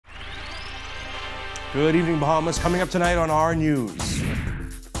Good evening, Bahamas. Coming up tonight on our news.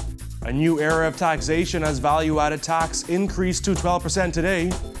 A new era of taxation as value-added tax increased to 12%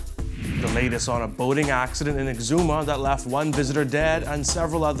 today. The latest on a boating accident in Exuma that left one visitor dead and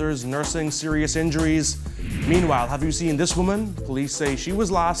several others nursing serious injuries. Meanwhile, have you seen this woman? Police say she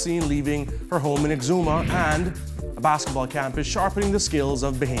was last seen leaving her home in Exuma, and a basketball camp is sharpening the skills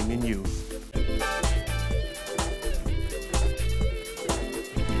of Bahamian youth.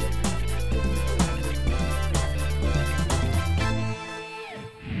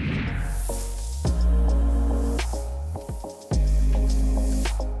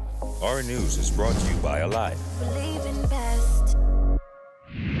 Our news is brought to you by Alive.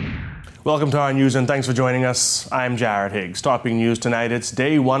 Welcome to our news and thanks for joining us. I'm Jared Higgs. Topping news tonight, it's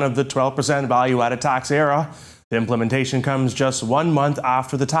day one of the 12% value-added tax era. The implementation comes just 1 month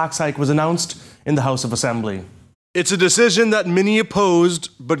after the tax hike was announced in the House of Assembly. It's a decision that many opposed,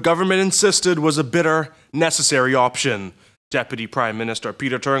 but government insisted was a bitter, necessary option. Deputy Prime Minister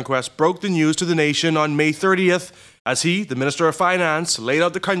Peter Turnquest broke the news to the nation on May 30th as he, the Minister of Finance, laid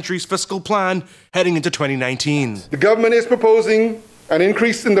out the country's fiscal plan heading into 2019. The government is proposing an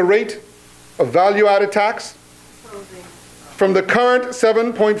increase in the rate of value-added tax from the current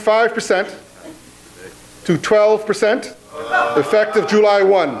 7.5% to 12%, effective July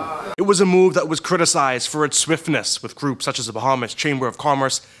 1. It was a move that was criticized for its swiftness, with groups such as the Bahamas Chamber of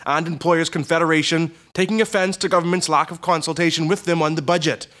Commerce and Employers Confederation taking offense to government's lack of consultation with them on the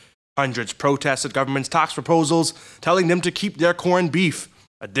budget. Hundreds protested government's tax proposals, telling them to keep their corned beef.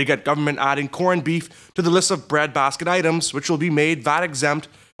 A dig at government adding corned beef to the list of breadbasket items, which will be made VAT exempt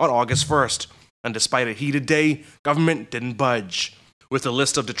on August 1st. And despite a heated day, government didn't budge. With the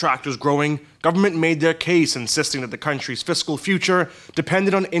list of detractors growing, government made their case, insisting that the country's fiscal future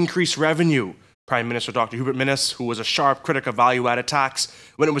depended on increased revenue. Prime Minister Dr. Hubert Minnis, who was a sharp critic of value-added tax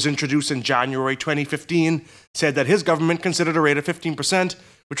when it was introduced in January 2015, said that his government considered a rate of 15%,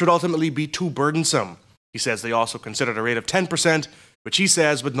 which would ultimately be too burdensome. He says they also considered a rate of 10%, which he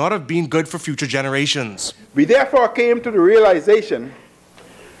says would not have been good for future generations. We therefore came to the realization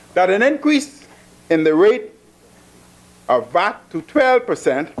that an increase in the rate of VAT to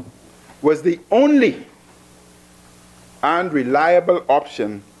 12% was the only and reliable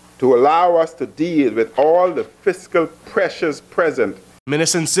option to allow us to deal with all the fiscal pressures present.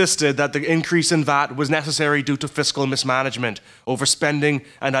 Minnis insisted that the increase in VAT was necessary due to fiscal mismanagement, overspending,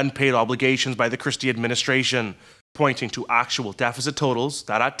 and unpaid obligations by the Christie administration, pointing to actual deficit totals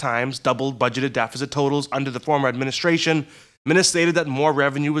that at times doubled budgeted deficit totals under the former administration. Minnis stated that more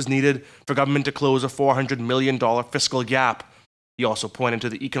revenue was needed for government to close a $400 million fiscal gap. He also pointed to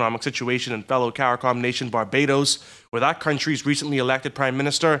the economic situation in fellow CARICOM nation Barbados, where that country's recently elected prime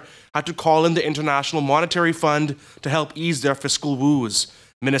minister had to call in the International Monetary Fund to help ease their fiscal woes.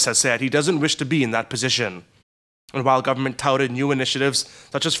 Minnis has said he doesn't wish to be in that position. And while government touted new initiatives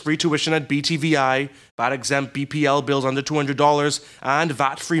such as free tuition at BTVI, VAT-exempt BPL bills under $200, and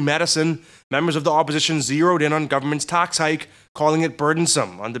VAT-free medicine, members of the opposition zeroed in on government's tax hike, calling it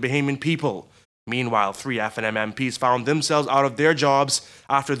burdensome on the Bahamian people. Meanwhile, 3 F&M MPs found themselves out of their jobs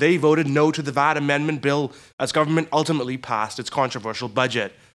after they voted no to the VAT amendment bill as government ultimately passed its controversial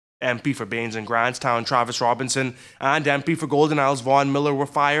budget. MP for Baines and Grantstown Travis Robinson and MP for Golden Isles Vaughan Miller were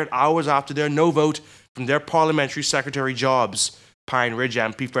fired hours after their no vote from their parliamentary secretary jobs. Pine Ridge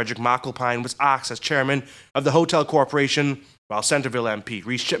MP Frederick McAlpine was axed as chairman of the Hotel Corporation, while Centreville MP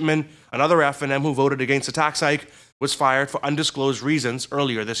Reece Chipman, another F&M who voted against the tax hike, was fired for undisclosed reasons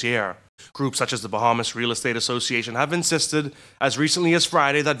earlier this year. Groups such as the Bahamas Real Estate Association have insisted as recently as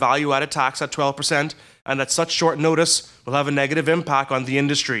Friday that value-added tax at 12% and at such short notice will have a negative impact on the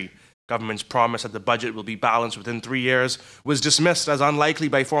industry. Government's promise that the budget will be balanced within 3 years was dismissed as unlikely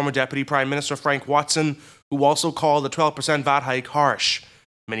by former Deputy Prime Minister Frank Watson, who also called the 12% VAT hike harsh.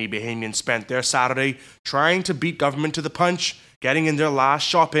 Many Bahamians spent their Saturday trying to beat government to the punch, getting in their last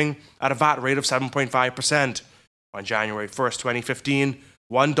shopping at a VAT rate of 7.5%. On January 1st, 2015,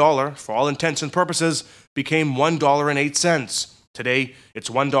 $1, for all intents and purposes, became $1.08. Today, it's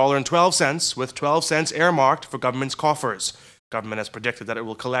 $1.12, with 12 cents earmarked for government's coffers. Government has predicted that it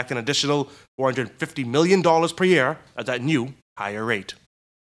will collect an additional $450 million per year at that new, higher rate.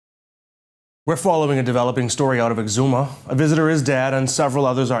 We're following a developing story out of Exuma. A visitor is dead and several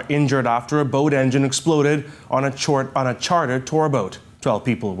others are injured after a boat engine exploded on a chartered tour boat. 12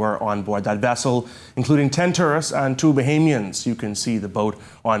 people were on board that vessel, including 10 tourists and 2 Bahamians. You can see the boat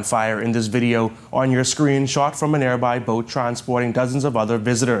on fire in this video on your screen, shot from a nearby boat transporting dozens of other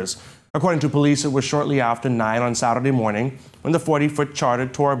visitors. According to police, it was shortly after 9 on Saturday morning when the 40-foot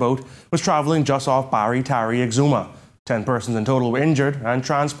chartered tour boat was traveling just off Barry Tarry, Exuma. 10 persons in total were injured and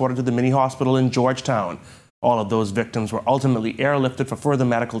transported to the mini hospital in Georgetown. All of those victims were ultimately airlifted for further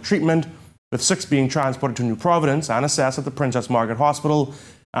medical treatment, with 6 being transported to New Providence and assessed at the Princess Margaret Hospital,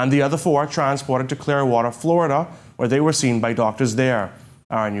 and the other 4 transported to Clearwater, Florida, where they were seen by doctors there.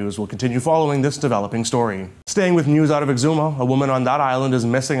 Our News will continue following this developing story. Staying with news out of Exuma, a woman on that island is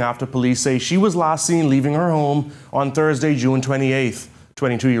missing after police say she was last seen leaving her home on Thursday, June 28th.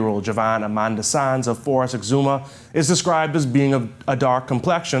 22-year-old Javan Amanda Sands of Forest, Exuma is described as being of a dark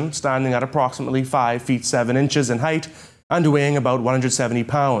complexion, standing at approximately 5 feet 7 inches in height and weighing about 170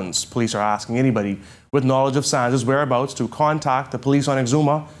 pounds. Police are asking anybody with knowledge of Sands' whereabouts to contact the police on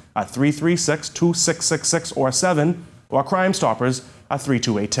Exuma at 336-2666 or 7, or Crime Stoppers at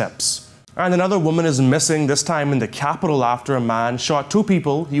 328-TIPS. And another woman is missing, this time in the capital, after a man shot 2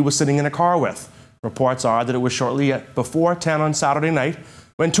 people he was sitting in a car with. Reports are that it was shortly before 10 on Saturday night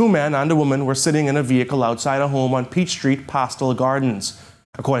when 2 men and a woman were sitting in a vehicle outside a home on Peach Street, Pastel Gardens.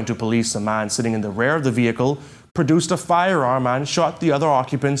 According to police, the man sitting in the rear of the vehicle produced a firearm and shot the other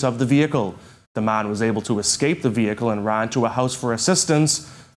occupants of the vehicle. The man was able to escape the vehicle and ran to a house for assistance.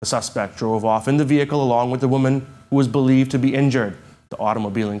 The suspect drove off in the vehicle along with the woman who was believed to be injured. The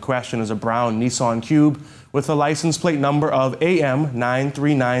automobile in question is a brown Nissan Cube with a license plate number of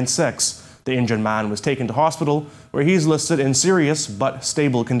AM9396. The injured man was taken to hospital, where he is listed in serious but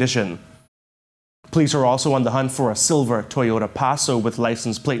stable condition. Police are also on the hunt for a silver Toyota Passo with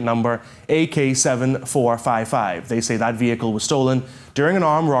license plate number AK7455. They say that vehicle was stolen during an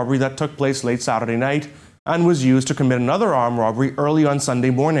armed robbery that took place late Saturday night and was used to commit another armed robbery early on Sunday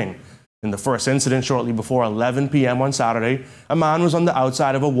morning. In the first incident, shortly before 11 p.m. on Saturday, a man was on the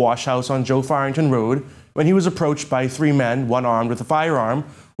outside of a wash house on Joe Farrington Road when he was approached by 3 men, one armed with a firearm,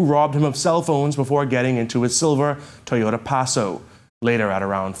 who robbed him of cell phones before getting into his silver Toyota Passo. Later, at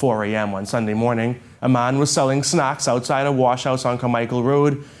around 4 a.m. on Sunday morning, a man was selling snacks outside a wash house on Carmichael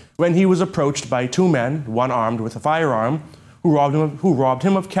Road when he was approached by 2 men, one armed with a firearm, who robbed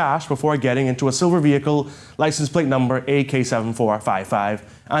him of cash before getting into a silver vehicle, license plate number AK7455,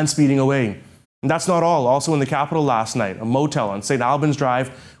 and speeding away. And that's not all. Also in the capital last night, a motel on St. Albans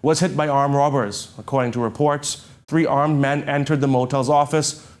Drive was hit by armed robbers. According to reports, 3 armed men entered the motel's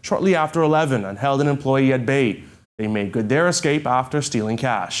office shortly after 11 and held an employee at bay. They made good their escape after stealing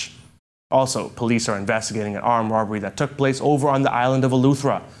cash. Also, police are investigating an armed robbery that took place over on the island of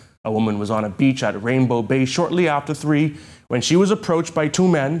Eleuthera. A woman was on a beach at Rainbow Bay shortly after 3 when she was approached by 2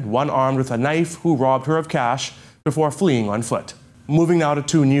 men, one armed with a knife, who robbed her of cash before fleeing on foot. Moving now to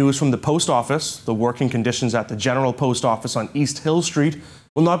 2 news from the post office. The working conditions at the General Post Office on East Hill Street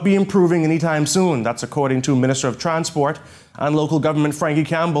will not be improving anytime soon. That's according to Minister of Transport and Local Government Frankie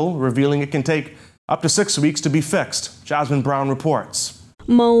Campbell, revealing it can take up to 6 weeks to be fixed. Jasmine Brown reports.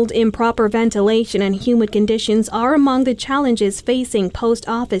 Mold, improper ventilation, and humid conditions are among the challenges facing post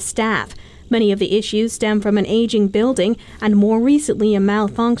office staff. Many of the issues stem from an aging building and more recently a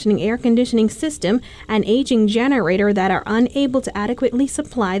malfunctioning air conditioning system and aging generator that are unable to adequately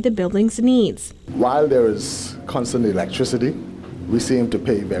supply the building's needs. While there is constant electricity, we seem to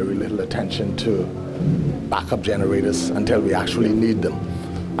pay very little attention to backup generators until we actually need them.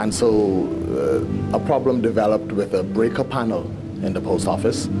 And so a problem developed with a breaker panel in the post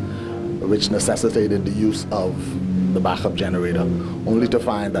office, which necessitated the use of the backup generator, only to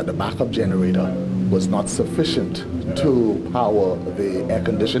find that the backup generator was not sufficient to power the air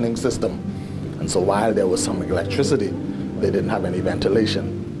conditioning system. And so while there was some electricity, they didn't have any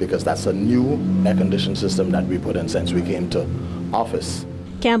ventilation, because that's a new air conditioning system that we put in since we came to office.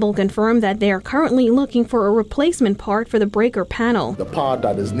 Campbell confirmed that they are currently looking for a replacement part for the breaker panel. The part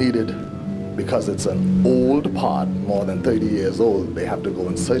that is needed, because it's an old part, more than 30 years old, they have to go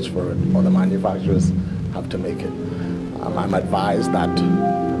and search for it, or the manufacturers have to make it. I'm advised that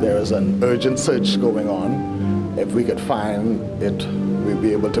there is an urgent search going on. If we could find it, we'll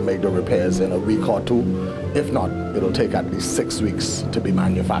be able to make the repairs in a week or 2. If not, it'll take at least 6 weeks to be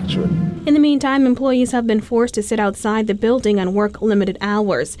manufactured. In the meantime, employees have been forced to sit outside the building and work limited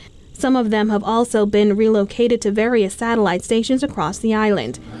hours. Some of them have also been relocated to various satellite stations across the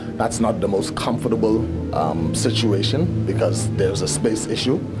island. That's not the most comfortable situation, because there's a space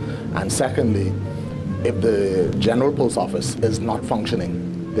issue. And secondly, if the General Post Office is not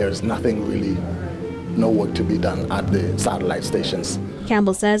functioning, there's nothing really, no work to be done at the satellite stations.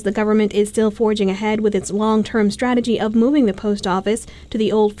 Campbell says the government is still forging ahead with its long-term strategy of moving the post office to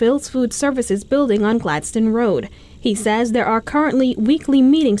the old Phil's Food Services building on Gladstone Road. He says there are currently weekly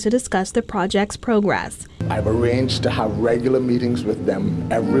meetings to discuss the project's progress. I've arranged to have regular meetings with them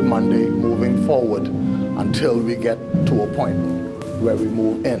every Monday moving forward until we get to a point where we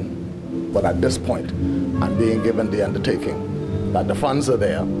move in. But at this point, I'm being given the undertaking that the funds are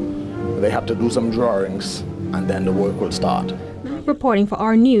there, they have to do some drawings, and then the work will start. Reporting for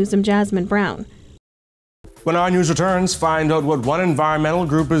Our News, I'm Jasmine Brown. When Our News returns, find out what one environmental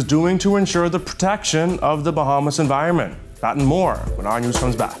group is doing to ensure the protection of the Bahamas environment. That and more when Our News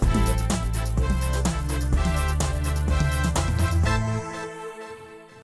comes back.